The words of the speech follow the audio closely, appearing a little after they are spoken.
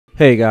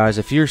Hey guys,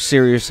 if you're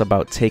serious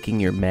about taking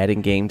your Madden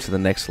game to the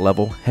next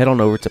level, head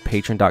on over to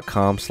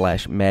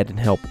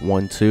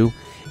patreon.com/maddenhelp12.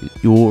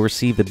 You will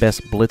receive the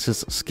best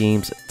blitzes,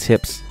 schemes,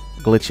 tips,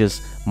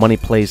 glitches, money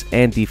plays,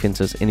 and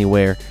defenses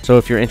anywhere. So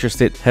if you're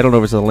interested, head on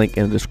over to the link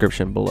in the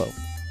description below.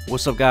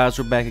 What's up guys,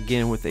 we're back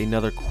again with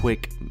another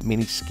quick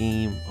mini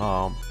scheme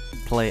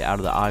play out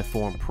of the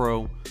iForm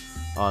Pro.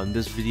 In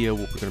this video,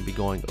 what we're going to be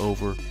going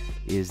over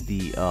is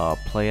the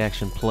play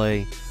action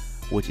play,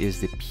 which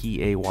is the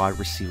PA wide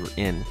receiver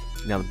in.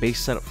 Now the base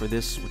setup for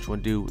this, what you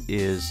want to do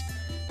is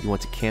you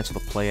want to cancel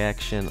the play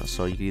action,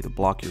 so you can either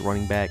block your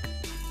running back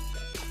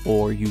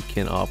or you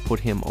can put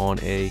him on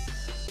a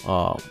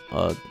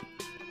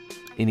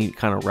any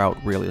kind of route,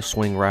 really, a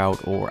swing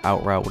route or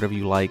out route, whatever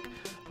you like,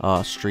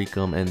 streak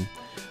them. And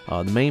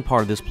the main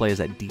part of this play is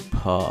that deep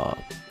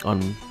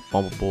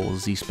unbumpable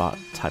Z-spot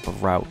type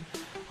of route.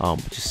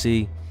 But you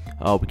see,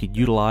 we could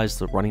utilize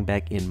the running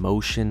back in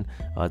motion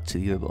to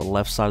either the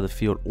left side of the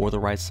field or the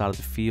right side of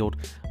the field,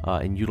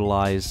 and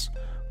utilize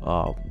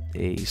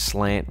a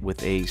slant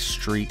with a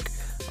streak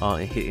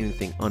and hit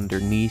anything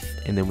underneath.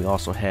 And then we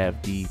also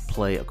have the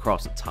play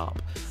across the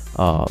top,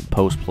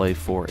 post play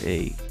for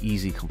a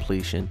easy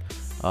completion,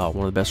 one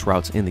of the best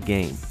routes in the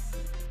game.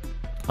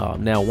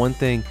 Now one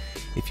thing,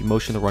 if you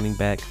motion the running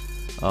back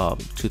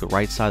to the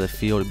right side of the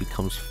field, it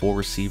becomes 4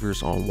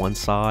 receivers on one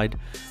side.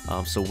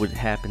 So what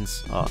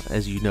happens,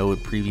 as you know in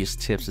previous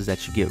tips, is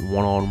that you get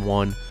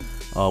one-on-one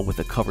with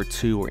a cover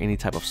 2 or any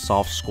type of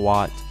soft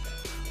squat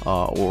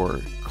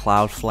or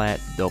cloud flat.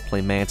 They'll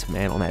play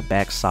man-to-man on that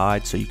back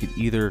side, so you could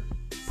either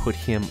put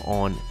him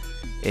on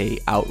a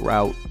out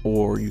route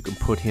or you can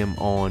put him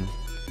on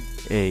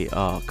a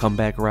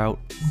comeback route.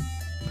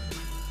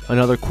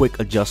 Another quick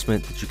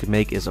adjustment that you can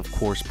make is, of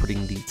course,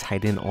 putting the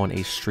tight end on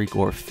a streak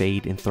or a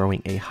fade and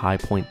throwing a high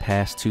point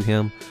pass to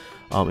him.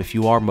 If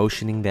you are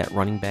motioning that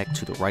running back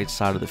to the right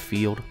side of the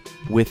field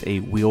with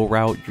a wheel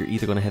route, you're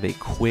either going to have a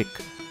quick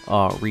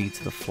read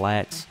to the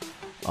flats,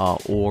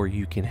 or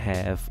you can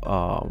have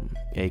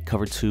a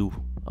cover 2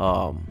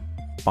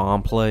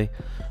 bomb play.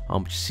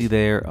 But you see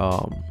there,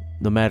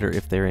 no matter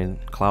if they're in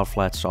cloud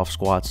flats, soft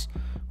squats,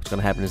 what's going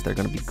to happen is they're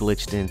going to be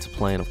glitched into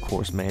playing, of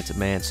course,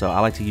 man-to-man. So I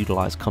like to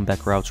utilize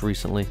comeback routes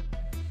recently.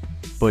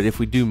 But if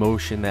we do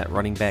motion that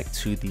running back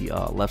to the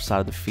left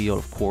side of the field,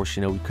 of course,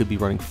 you know, we could be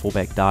running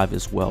fullback dive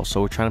as well. So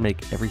we're trying to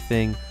make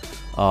everything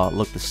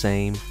look the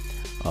same.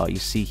 You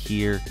see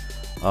here,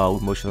 we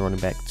motion the running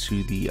back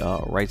to the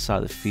right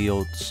side of the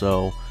field.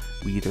 So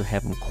we either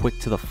have them quick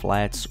to the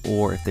flats,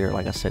 or if they're,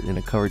 like I said, in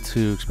a cover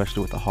 2,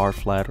 especially with a hard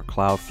flat or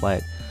cloud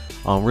flat,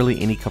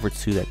 really any cover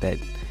 2 that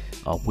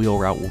wheel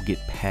route will get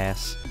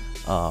past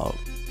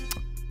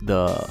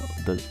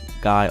the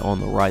guy on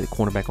the right, the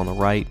cornerback on the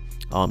right.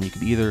 You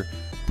could either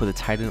put the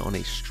tight end on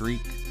a streak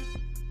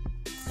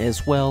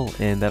as well,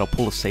 and that'll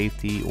pull a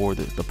safety, or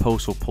the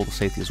post will pull the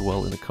safety as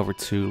well in the cover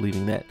 2,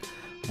 leaving that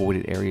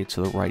voided area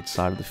to the right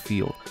side of the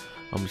field.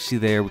 You see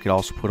there, we could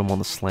also put him on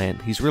the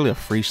slant. He's really a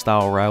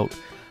freestyle route.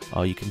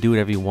 You can do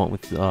whatever you want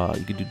with. You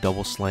can do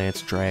double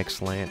slants, drag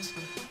slants.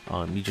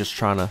 You're just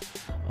trying to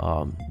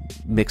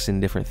mix in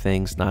different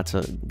things, not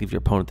to give your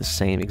opponent the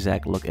same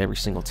exact look every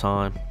single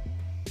time.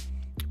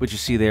 But you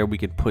see there, we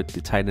could put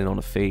the tight end on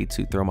a fade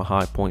to throw him a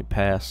high point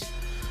pass,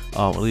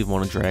 or leave him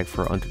on a drag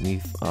for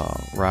underneath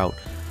route.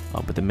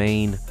 But the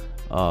main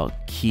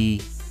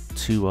key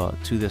to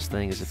this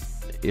thing is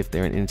if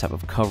they're in any type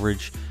of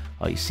coverage.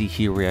 You see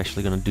here, we're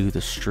actually going to do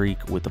the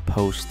streak with the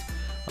post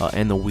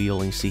and the wheel.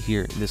 And you see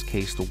here, in this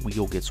case, the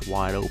wheel gets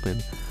wide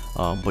open.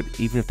 But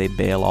even if they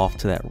bail off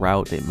to that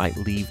route, they might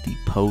leave the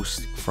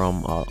post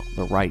from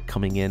the right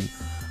coming in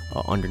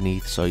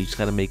underneath. So you just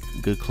got to make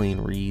good, clean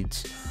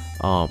reads.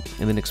 And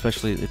then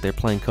especially if they're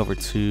playing cover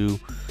 2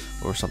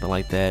 or something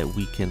like that,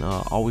 we can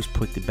always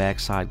put the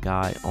backside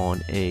guy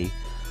on a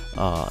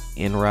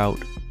in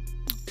route.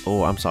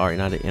 Or I'm sorry,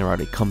 not an in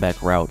route, a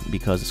comeback route,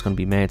 because it's going to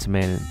be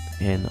man-to-man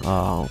and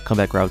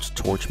comeback routes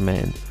torch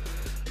man.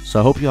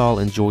 So I hope you all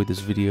enjoyed this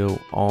video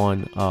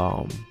on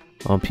PA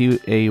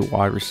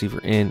wide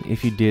receiver in.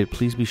 If you did,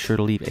 please be sure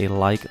to leave a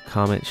like,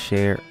 comment,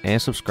 share,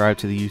 and subscribe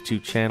to the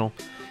YouTube channel.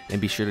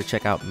 And be sure to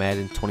check out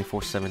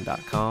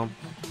Madden247.com.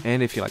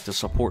 And if you'd like to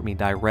support me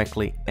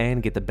directly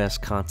and get the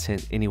best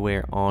content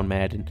anywhere on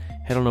Madden,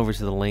 head on over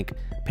to the link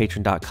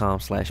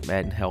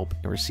patreon.com/maddenhelp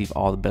and receive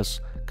all the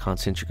best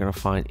content you're going to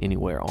find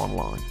anywhere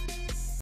online.